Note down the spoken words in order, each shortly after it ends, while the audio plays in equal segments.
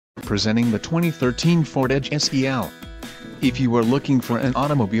Presenting the 2013 Ford Edge SEL. If you are looking for an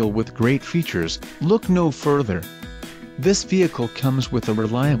automobile with great features, look no further. This vehicle comes with a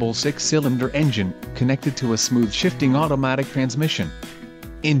reliable 6-cylinder engine, connected to a smooth shifting automatic transmission.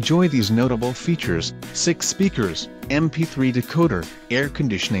 Enjoy these notable features: 6 speakers, MP3 decoder, air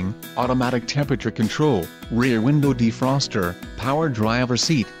conditioning, automatic temperature control, rear window defroster, power driver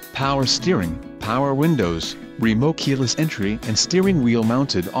seat, power steering, power windows, remote keyless entry and steering wheel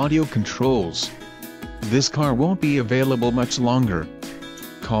mounted audio controls. This car won't be available much longer.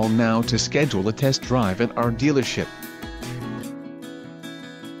 Call now to schedule a test drive at our dealership.